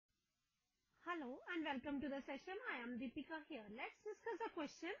Hello and welcome to the session. I am Deepika here. Let's discuss a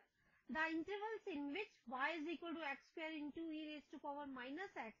question. The intervals in which y is equal to x square into e raised to power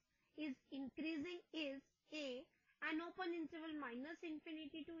minus x is increasing is A. An open interval minus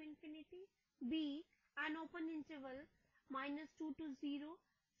infinity to infinity, B. An open interval minus 2 to 0,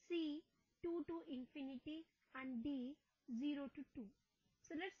 C. 2 to infinity, and D. 0 to 2.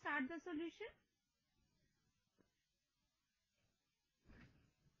 So let's start the solution.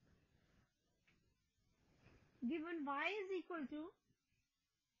 Given y is equal to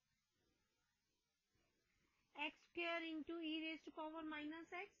x square into e raised to power minus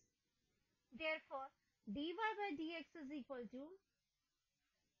x, therefore dy by dx is equal to,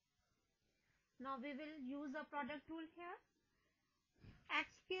 now we will use a product rule here, x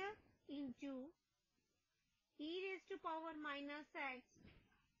square into e raised to power minus x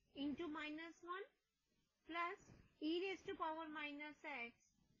into minus 1 plus e raised to power minus x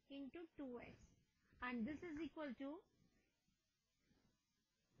into 2x, and this is equal to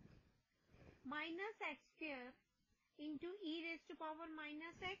minus x square into e raised to power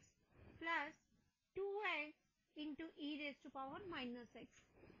minus x plus 2x into e raised to power minus x,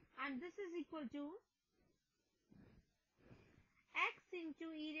 and this is equal to x into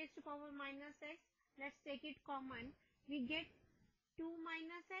e raised to power minus x. Let's take it common. We get 2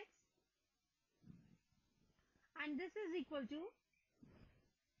 minus x, and this is equal to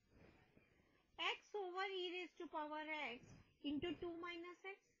x over e raised to power x into 2 minus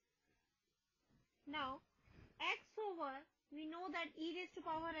x. Now x over, we know that e raised to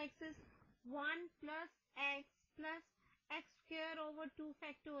power x is 1 plus x square over 2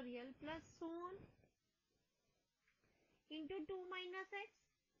 factorial plus so on into 2 minus x,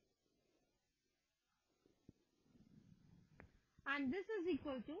 and this is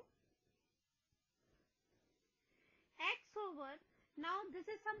equal to x over, now this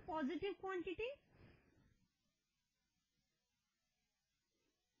is some positive quantity,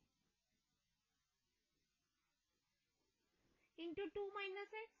 into 2 minus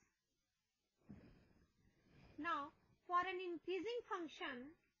x. Now for an increasing function,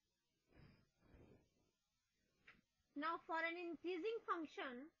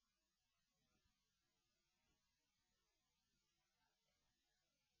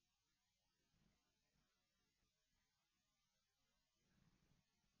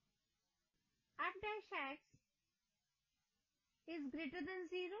 f dash x is greater than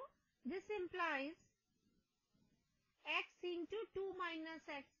 0. This implies x into 2 minus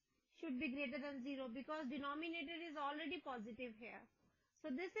x should be greater than 0 because denominator is already positive here.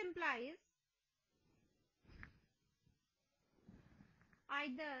 So this implies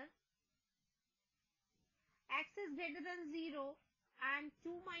either x is greater than 0 and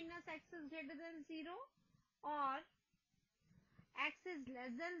 2 minus x is greater than 0, or x is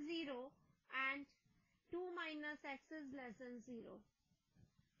less than 0 and 2 minus x is less than 0.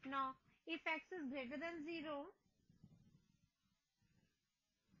 Now if x is greater than 0,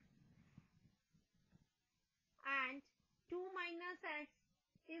 and 2 minus x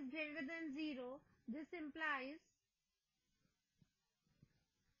is greater than 0, this implies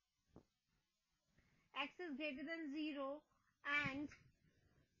x is greater than 0 and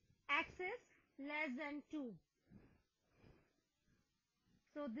x is less than 2.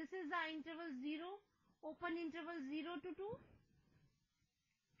 So this is the interval 0, open interval 0 to 2.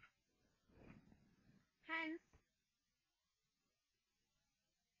 Hence,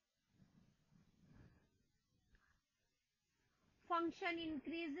 function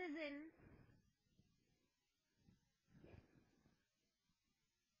increases in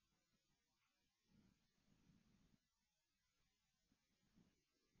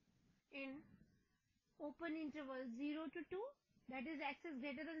open interval 0 to 2, that is x is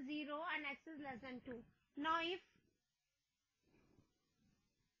greater than 0 and x is less than 2. Now if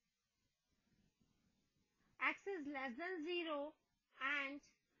x is less than 0 and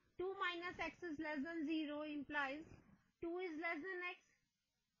 2 minus x is less than 0 implies 2 is less than x,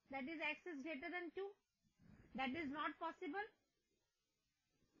 that is x is greater than 2. That is not possible.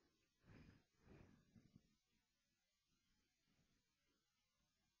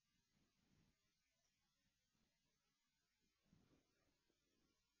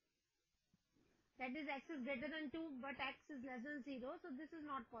 That is x is greater than 2 but x is less than 0, so this is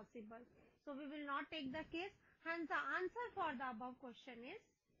not possible. So we will not take the case. Hence the answer for the above question is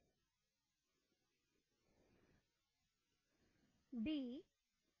D,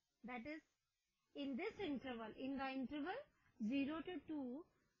 that is in this interval, in the interval 0 to 2,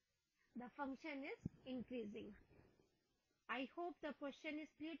 the function is increasing. I hope the question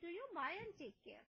is clear to you. Bye and take care.